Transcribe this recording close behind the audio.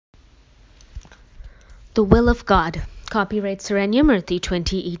The Will of God. Copyright Saranya Murthy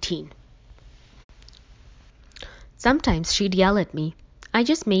 2018. Sometimes she'd yell at me. I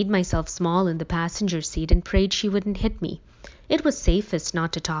just made myself small in the passenger seat and prayed she wouldn't hit me. It was safest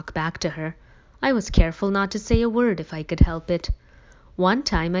not to talk back to her. I was careful not to say a word if I could help it. One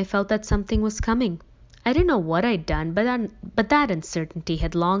time I felt that something was coming. I didn't know what I'd done, but that uncertainty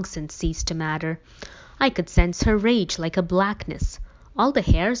had long since ceased to matter. I could sense her rage like a blackness. All the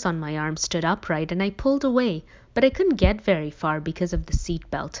hairs on my arm stood upright and I pulled away, but I couldn't get very far because of the seat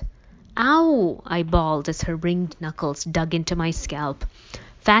belt. "Ow!" I bawled as her ringed knuckles dug into my scalp.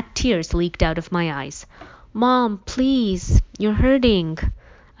 Fat tears leaked out of my eyes. "Mom, please, you're hurting."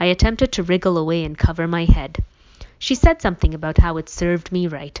 I attempted to wriggle away and cover my head. She said something about how it served me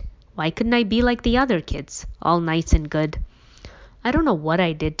right. Why couldn't I be like the other kids, all nice and good? "I don't know what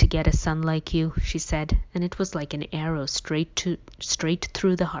I did to get a son like you," she said, and it was like an arrow straight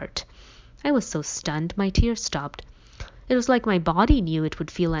through the heart. I was so stunned my tears stopped. It was like my body knew it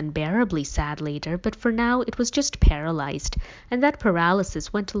would feel unbearably sad later, but for now it was just paralyzed, and that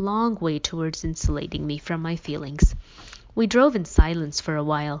paralysis went a long way towards insulating me from my feelings. We drove in silence for a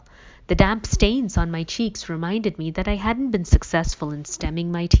while. The damp stains on my cheeks reminded me that I hadn't been successful in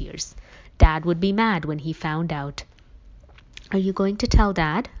stemming my tears. Dad would be mad when he found out. "Are you going to tell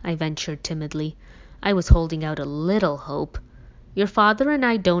Dad?" I ventured timidly. I was holding out a little hope. "Your father and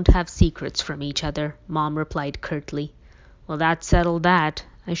I don't have secrets from each other," Mom replied curtly. Well, that settled that.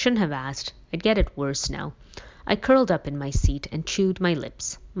 I shouldn't have asked. I'd get it worse now. I curled up in my seat and chewed my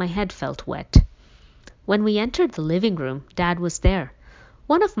lips. My head felt wet. When we entered the living room, Dad was there.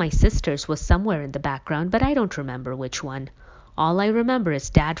 One of my sisters was somewhere in the background, but I don't remember which one. All I remember is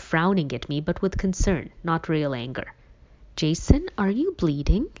Dad frowning at me, but with concern, not real anger. "Jason, are you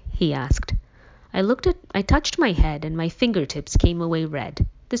bleeding?" he asked. I touched my head and my fingertips came away red.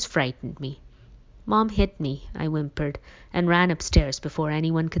 This frightened me. "Mom hit me," I whimpered, and ran upstairs before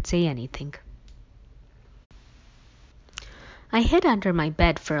anyone could say anything. I hid under my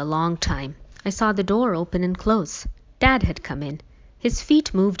bed for a long time. I saw the door open and close. Dad had come in. His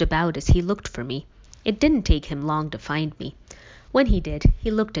feet moved about as he looked for me. It didn't take him long to find me. When he did,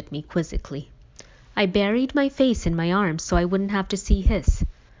 he looked at me quizzically. I buried my face in my arms so I wouldn't have to see his.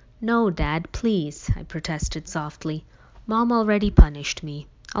 "No, Dad, please," I protested softly. "Mom already punished me.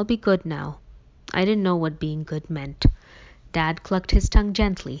 I'll be good now." I didn't know what being good meant. Dad clucked his tongue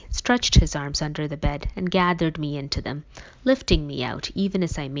gently, stretched his arms under the bed, and gathered me into them, lifting me out even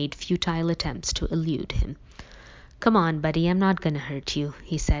as I made futile attempts to elude him. "Come on, buddy, I'm not going to hurt you,"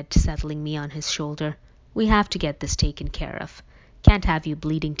 he said, settling me on his shoulder. "We have to get this taken care of. Can't have you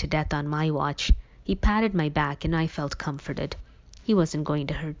bleeding to death on my watch." He patted my back and I felt comforted. He wasn't going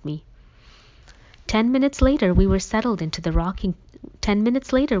to hurt me. 10 minutes later we were settled in the rocking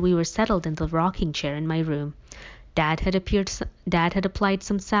chair in my room. Dad had applied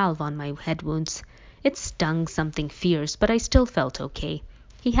some salve on my head wounds. It stung something fierce, but I still felt okay.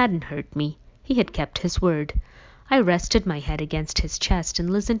 He hadn't hurt me. He had kept his word. I rested my head against his chest and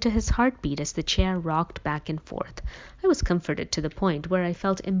listened to his heartbeat as the chair rocked back and forth. I was comforted to the point where I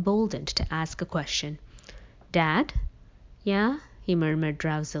felt emboldened to ask a question. "Dad?" "Yeah?" he murmured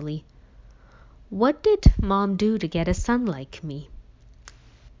drowsily. "What did Mom do to get a son like me?"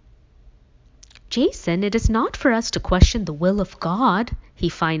 "Jason, it is not for us to question the will of God," he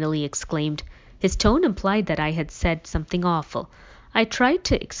finally exclaimed. His tone implied that I had said something awful. I tried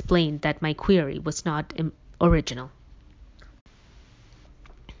to explain that my query was not original.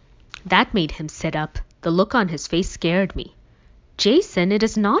 That made him sit up. The look on his face scared me. "Jason, it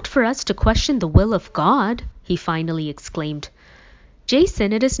is not for us to question the will of God," he finally exclaimed.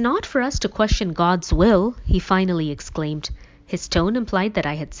 "Jason, it is not for us to question God's will," he finally exclaimed. His tone implied that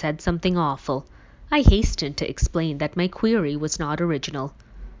I had said something awful. I hastened to explain that my query was not original.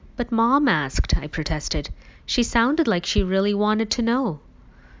 "But Mom asked," I protested. "She sounded like she really wanted to know."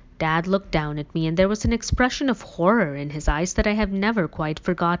 Dad looked down at me and there was an expression of horror in his eyes that I have never quite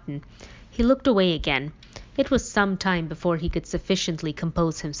forgotten. He looked away again. It was some time before he could sufficiently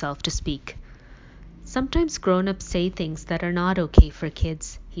compose himself to speak. "Sometimes grown-ups say things that are not okay for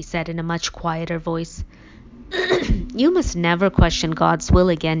kids," he said in a much quieter voice. "You must never question God's will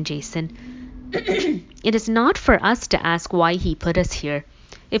again, Jason. It is not for us to ask why he put us here.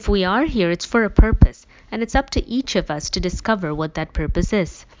 If we are here, it's for a purpose, and it's up to each of us to discover what that purpose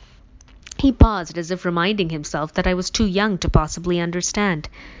is." He paused as if reminding himself that I was too young to possibly understand.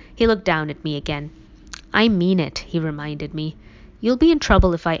 He looked down at me again. "I mean it," he reminded me. "You'll be in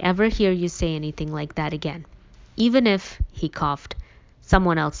trouble if I ever hear you say anything like that again. Even if," he coughed,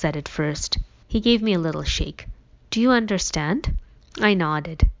 "someone else said it first." He gave me a little shake. "Do you understand?" I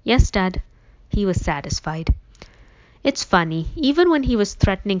nodded. "Yes, Dad." He was satisfied. It's funny, even when he was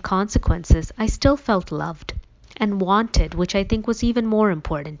threatening consequences, I still felt loved and wanted, which I think was even more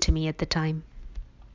important to me at the time.